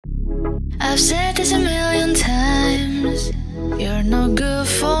I've said this a million times. You're no good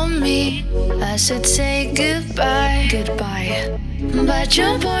for me. I should say goodbye, goodbye. But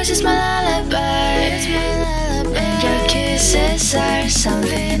your voice is my lullaby, and your kisses are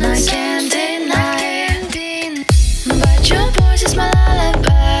something I can't deny. But your voice is my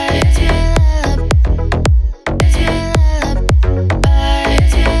lullaby,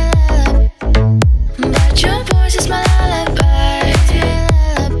 but your voice is my lullaby.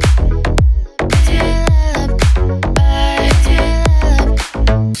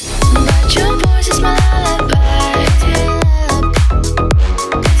 But your voice is my lullaby.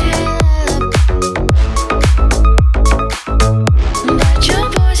 But your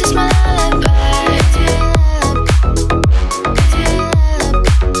voice is my lullaby.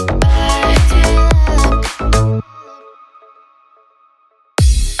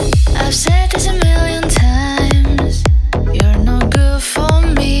 I've said this a million times. You're no good for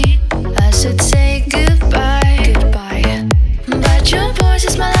me. I should say goodbye, goodbye. But your voice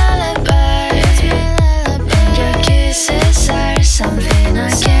is my lullaby, and your kisses are something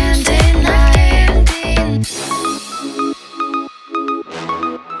I can't deny.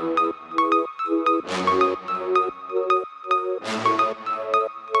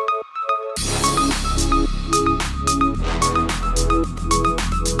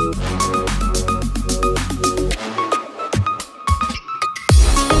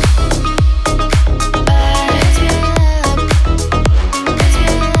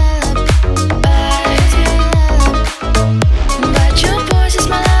 But your voice is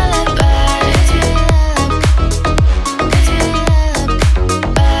my lullaby.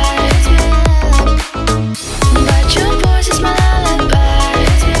 But your voice is my lullaby.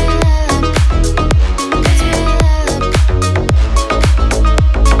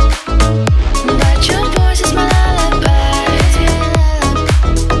 But your voice is my lullaby.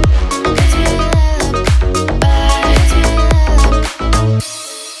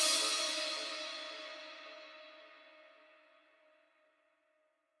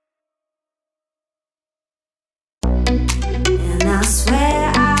 And I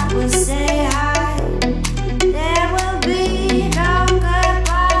swear I will say hi. There will be no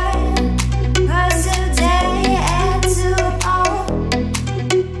goodbye, 'cause today and tomorrow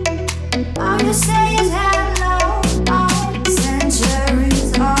all you say is hello.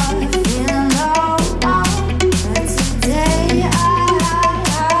 Centuries of feeling low, but today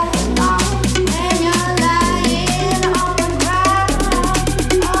when you're lying on the ground,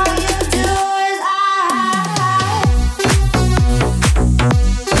 all you do is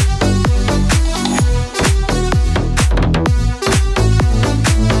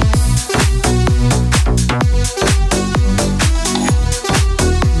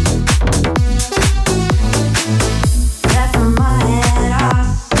left my head off.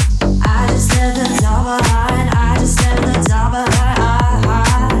 I just left the door behind. I just left the door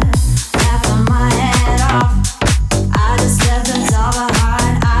behind. Left my head off. I just left the door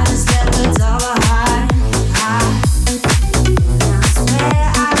behind. I just left the door behind. I swear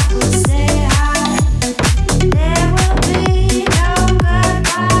I will say hi. There will be no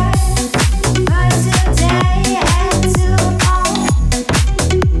goodbye, but today and tomorrow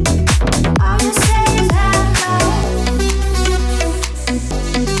all you say is hello.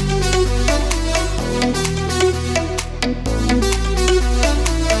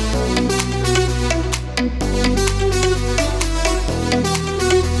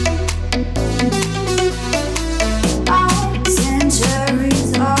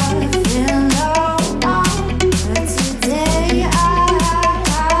 Centuries of feeling low, but today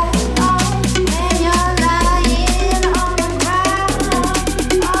when you're lying on the ground,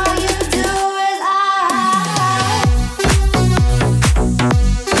 all you do is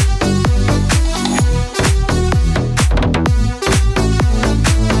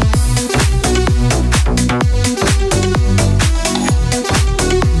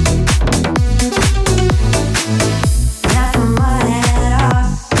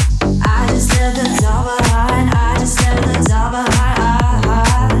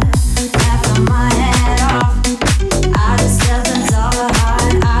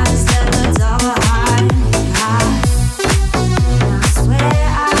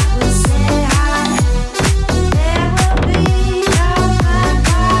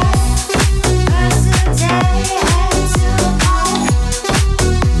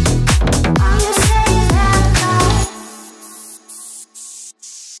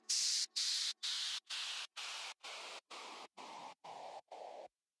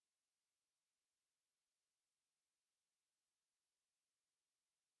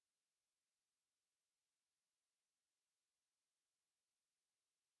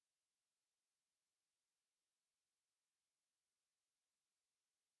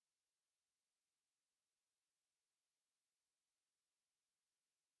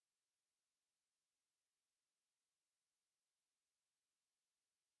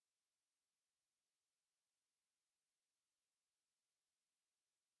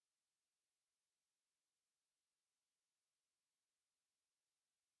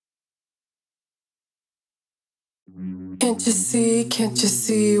Can't you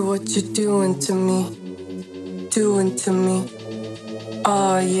see what you're doing to me? Doing to me.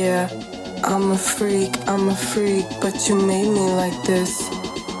 Oh yeah, I'm a freak, but you made me like this.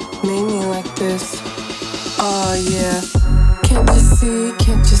 Made me like this. Oh yeah. Can't you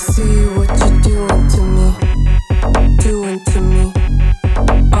see what you're doing to me? Doing to me.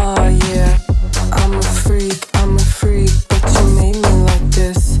 Oh yeah, I'm a freak, but you made me like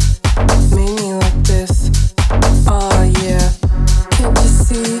this. Made me like this. Oh yeah. Can't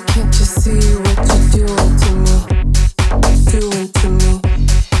you see what you're doing to me? Doing to me.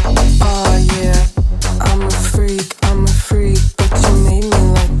 Oh yeah, I'm a freak, but you made me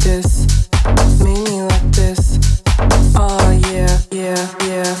like this. Made me like this. Oh yeah,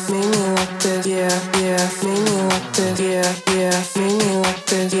 made me like this. Made me like this. Made me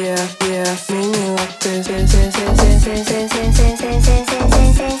like this. Made me like this.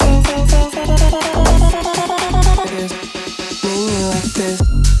 Made me like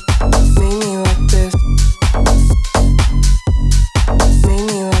this.